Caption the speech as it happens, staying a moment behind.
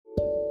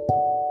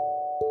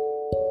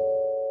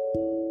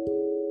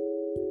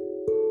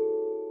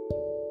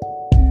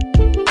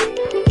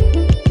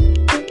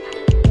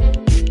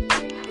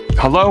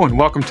Hello and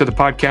welcome to the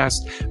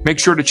podcast. Make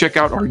sure to check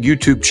out our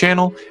YouTube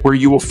channel where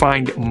you will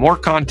find more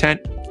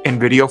content in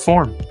video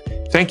form.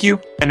 Thank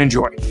you and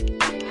enjoy.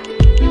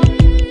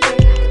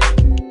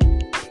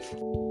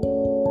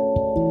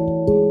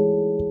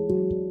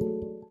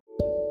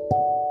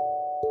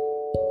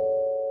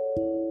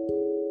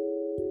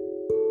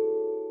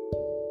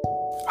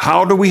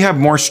 How do we have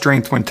more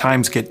strength when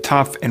times get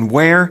tough, and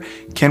where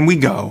can we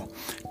go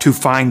to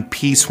find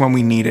peace when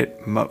we need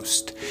it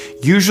most?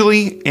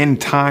 Usually in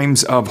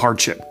times of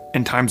hardship,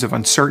 in times of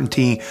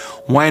uncertainty,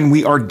 when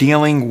we are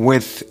dealing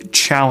with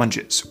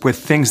challenges, with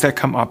things that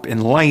come up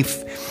in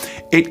life,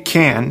 it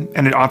can,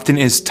 and it often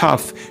is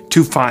tough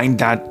to find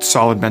that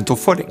solid mental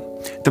footing.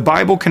 The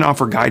Bible can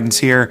offer guidance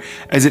here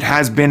as it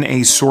has been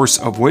a source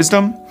of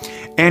wisdom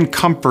and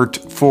comfort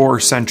for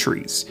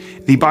centuries.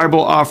 The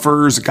Bible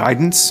offers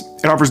guidance.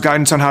 It offers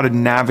guidance on how to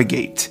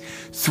navigate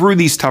through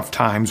these tough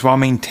times while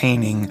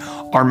maintaining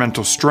our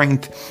mental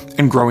strength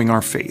and growing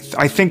our faith.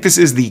 I think this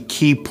is the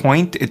key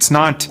point. It's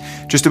not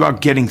just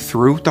about getting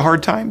through the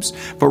hard times,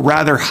 but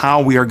rather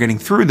how we are getting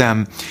through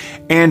them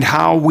and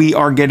how we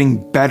are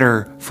getting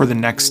better for the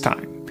next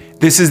time.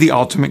 This is the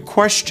ultimate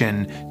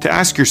question to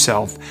ask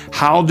yourself.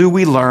 How do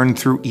we learn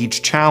through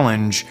each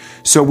challenge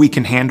so we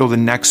can handle the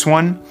next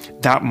one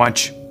that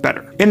much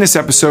better? In this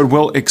episode,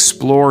 we'll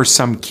explore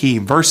some key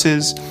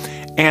verses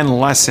and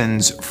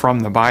lessons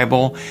from the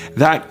Bible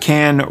that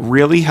can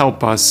really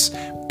help us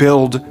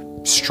build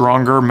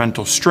stronger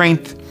mental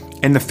strength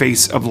in the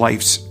face of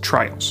life's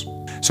trials.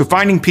 So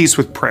finding peace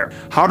with prayer.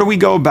 How do we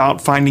go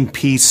about finding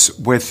peace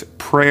with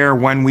prayer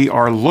when we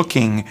are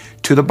looking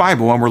to the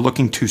Bible, when we're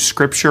looking to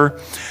Scripture?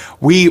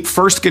 We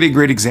first get a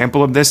great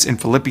example of this in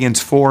Philippians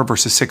 4,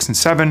 verses 6 and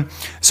 7.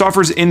 This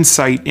offers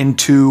insight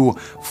into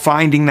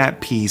finding that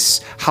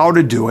peace, how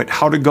to do it,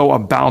 how to go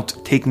about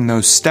taking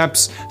those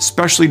steps,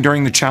 especially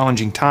during the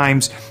challenging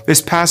times.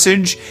 This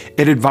passage,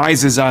 it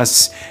advises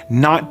us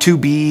not to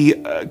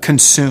be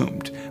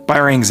consumed by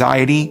our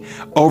anxiety,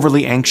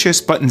 overly anxious,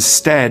 but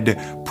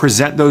instead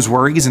present those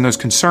worries and those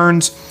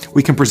concerns.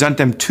 We can present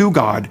them to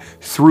God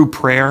through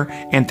prayer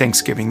and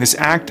thanksgiving. This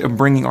act of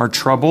bringing our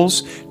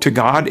troubles to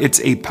God, it's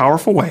a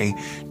powerful way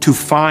to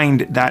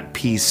find that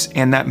peace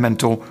and that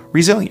mental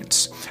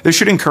resilience. This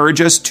should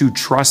encourage us to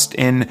trust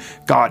in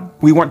God.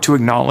 We want to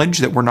acknowledge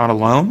that we're not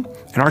alone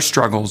in our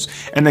struggles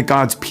and that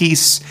God's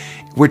peace,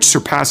 which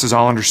surpasses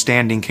all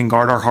understanding, can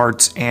guard our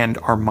hearts and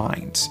our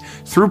minds.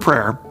 Through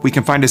prayer, we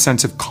can find a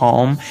sense of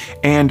calm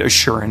and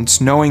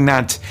assurance, knowing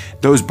that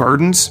those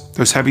burdens,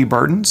 those heavy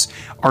burdens,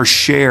 are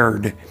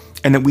shared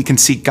and that we can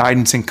seek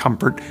guidance and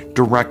comfort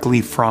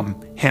directly from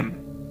Him.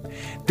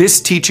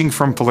 This teaching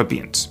from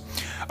Philippians,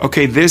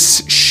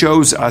 this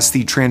shows us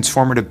the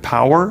transformative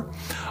power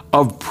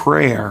of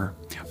prayer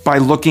by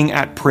looking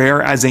at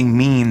prayer as a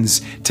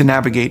means to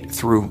navigate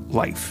through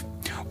life.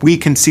 We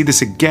can see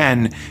this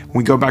again when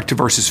we go back to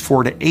verses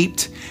 4 to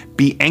 8.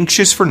 Be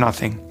anxious for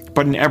nothing,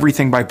 but in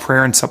everything by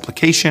prayer and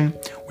supplication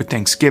with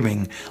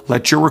thanksgiving,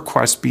 let your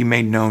requests be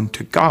made known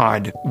to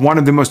God. One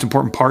of the most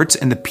important parts,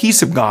 and the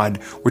peace of God,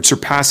 which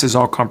surpasses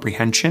all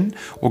comprehension,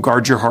 will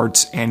guard your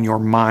hearts and your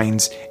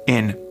minds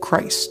in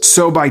Christ.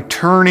 So by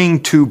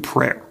turning to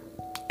prayer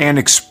and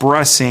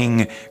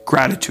expressing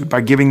gratitude,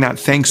 by giving that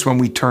thanks when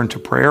we turn to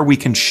prayer, we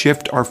can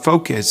shift our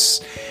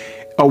focus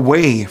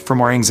away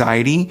from our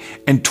anxiety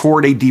and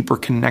toward a deeper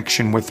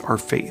connection with our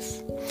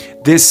faith.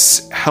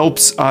 This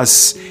helps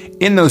us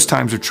in those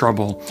times of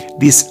trouble.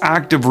 This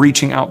act of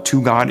reaching out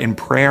to God in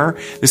prayer,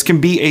 this can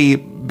be a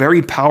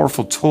very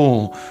powerful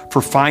tool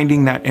for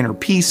finding that inner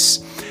peace,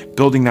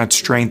 building that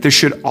strength. This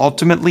should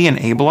ultimately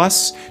enable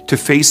us to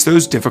face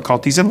those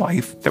difficulties in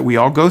life that we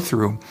all go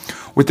through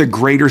with a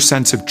greater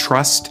sense of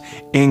trust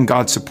in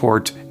God's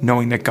support,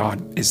 knowing that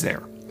God is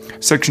there.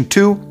 Section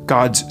 2,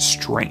 God's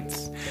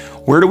strength.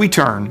 Where do we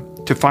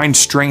turn to find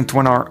strength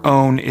when our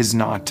own is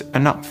not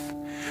enough?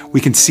 We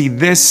can see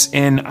this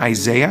in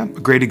Isaiah, a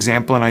great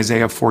example in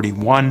Isaiah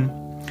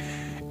 41,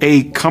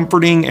 a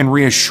comforting and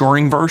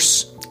reassuring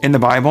verse in the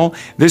Bible.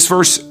 This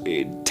verse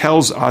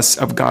tells us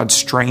of God's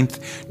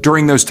strength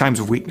during those times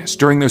of weakness,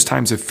 during those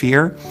times of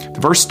fear. The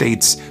verse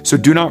states, "So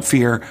do not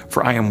fear,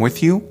 for I am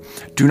with you.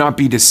 Do not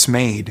be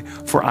dismayed,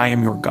 for I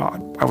am your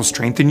God. I will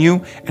strengthen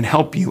you and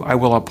help you. I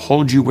will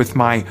uphold you with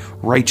my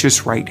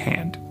righteous right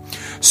hand."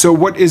 So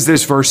what is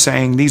this verse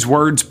saying? These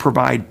words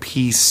provide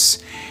peace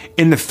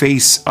in the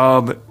face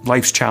of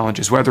life's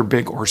challenges, whether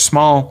big or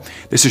small.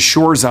 This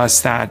assures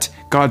us that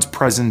God's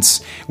presence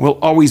will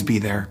always be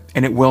there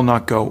and it will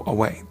not go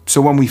away.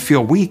 So when we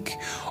feel weak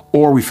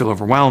or we feel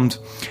overwhelmed,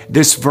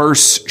 this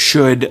verse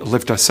should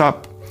lift us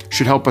up,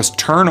 should help us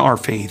turn our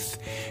faith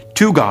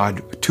to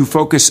God to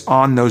focus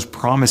on those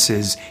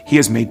promises He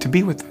has made to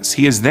be with us.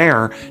 He is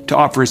there to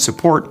offer His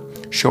support,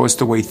 show us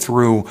the way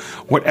through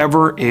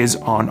whatever is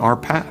on our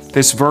path.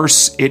 This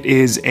verse, it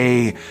is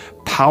a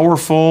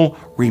powerful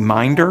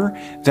reminder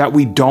that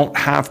we don't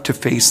have to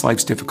face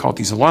life's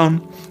difficulties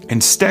alone.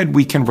 Instead,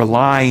 we can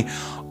rely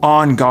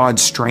on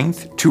God's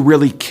strength to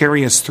really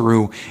carry us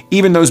through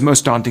even those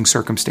most daunting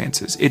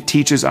circumstances. It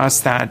teaches us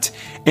that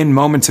in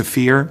moments of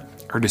fear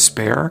or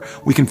despair,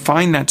 we can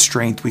find that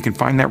strength, we can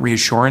find that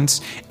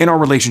reassurance in our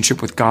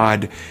relationship with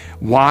God.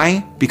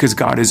 Why? Because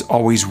God is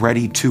always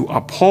ready to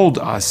uphold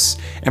us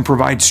and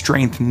provide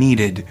strength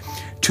needed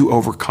to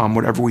overcome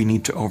whatever we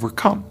need to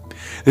overcome.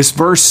 This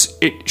verse,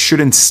 it should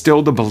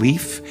instill the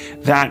belief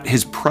that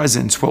his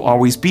presence will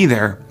always be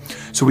there.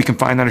 So we can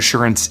find that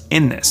assurance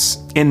in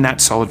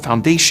that solid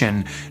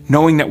foundation,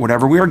 knowing that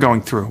whatever we are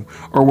going through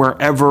or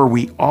wherever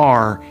we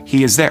are,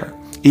 he is there.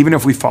 Even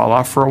if we fall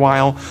off for a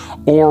while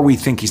or we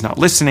think he's not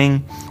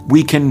listening,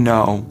 we can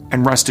know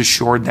and rest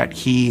assured that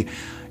he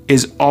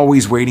is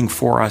always waiting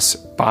for us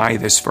by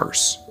this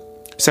verse.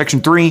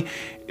 Section 3,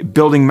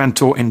 building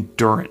mental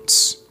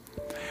endurance.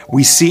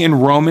 We see in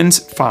Romans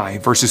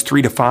 5, verses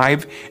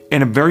 3-5,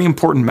 in a very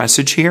important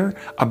message here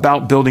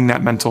about building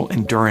that mental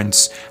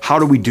endurance. How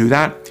do we do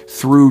that?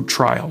 Through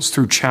trials,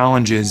 through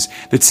challenges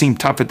that seem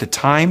tough at the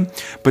time,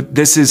 but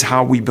this is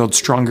how we build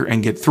stronger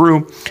and get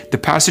through. The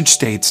passage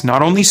states,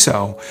 not only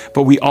so,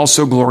 but we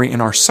also glory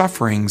in our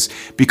sufferings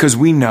because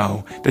we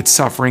know that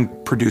suffering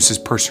produces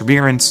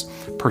perseverance,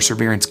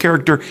 perseverance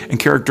character, and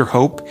character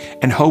hope.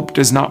 And hope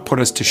does not put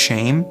us to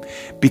shame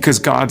because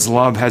God's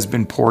love has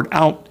been poured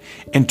out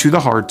into the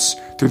hearts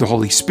through the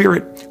Holy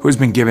Spirit who has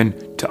been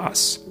given to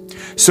us.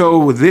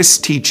 So this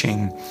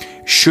teaching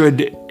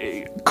should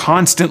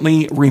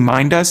constantly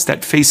remind us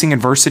that facing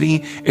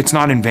adversity, it's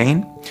not in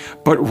vain,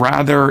 but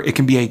rather it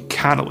can be a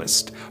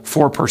catalyst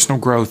for personal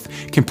growth,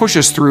 can push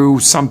us through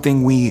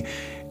something we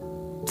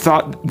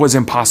thought was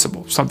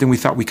impossible, something we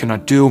thought we could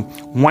not do.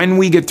 When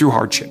we get through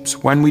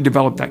hardships, when we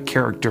develop that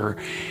character,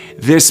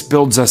 this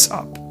builds us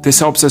up. This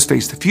helps us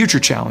face the future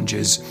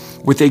challenges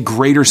with a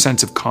greater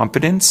sense of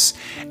confidence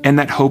and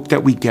that hope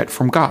that we get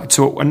from God.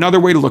 So another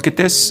way to look at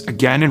this,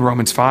 again in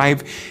Romans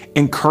 5,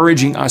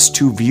 encouraging us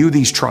to view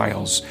these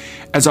trials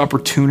as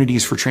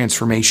opportunities for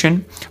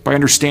transformation by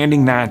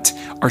understanding that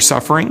our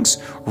sufferings,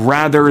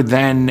 rather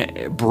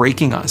than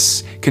breaking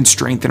us, can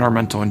strengthen our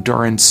mental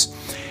endurance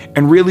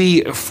and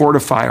really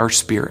fortify our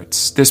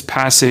spirits. This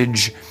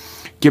passage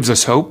gives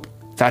us hope.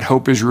 That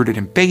hope is rooted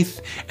in faith,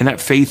 and that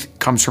faith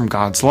comes from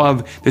God's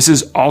love. This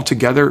is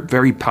altogether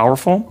very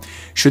powerful,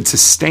 should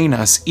sustain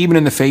us even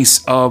in the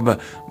face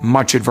of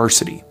much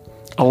adversity,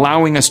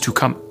 allowing us to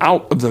come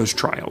out of those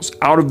trials,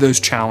 out of those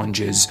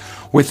challenges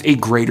with a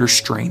greater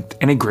strength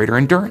and a greater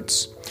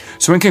endurance.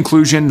 So in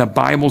conclusion, the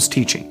Bible's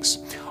teachings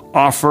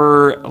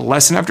offer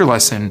lesson after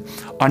lesson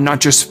on not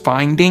just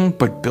finding,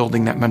 but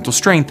building that mental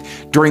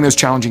strength during those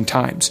challenging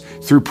times.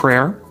 Through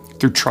prayer,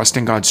 through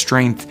trusting God's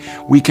strength,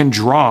 we can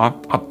draw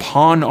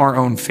upon our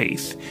own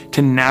faith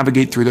to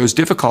navigate through those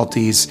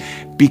difficulties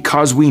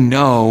because we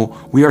know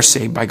we are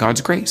saved by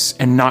God's grace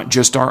and not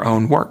just our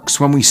own works.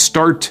 When we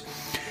start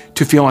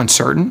to feel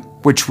uncertain,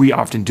 which we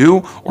often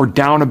do, or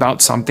down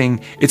about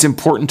something, it's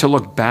important to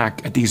look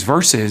back at these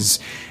verses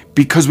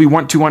because we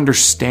want to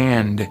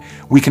understand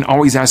we can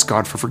always ask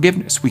God for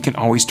forgiveness. We can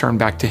always turn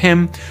back to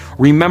him.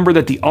 Remember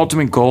that the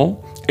ultimate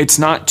goal, it's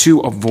not to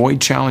avoid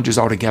challenges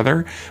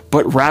altogether,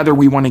 but rather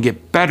we want to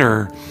get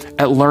better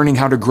at learning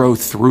how to grow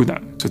through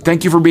them. So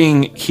thank you for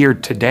being here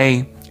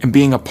today and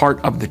being a part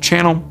of the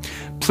channel.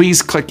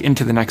 Please click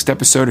into the next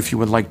episode if you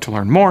would like to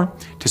learn more.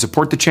 To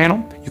support the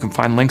channel, you can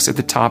find links at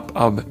the top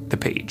of the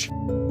page.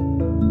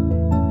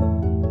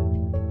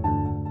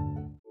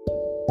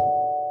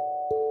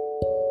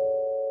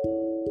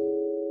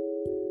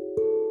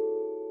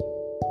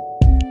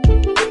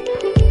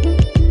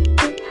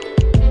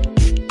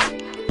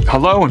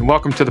 Hello and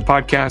welcome to the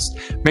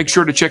podcast. Make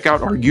sure to check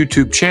out our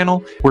YouTube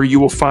channel where you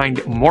will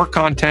find more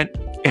content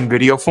in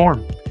video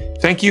form.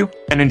 Thank you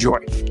and enjoy.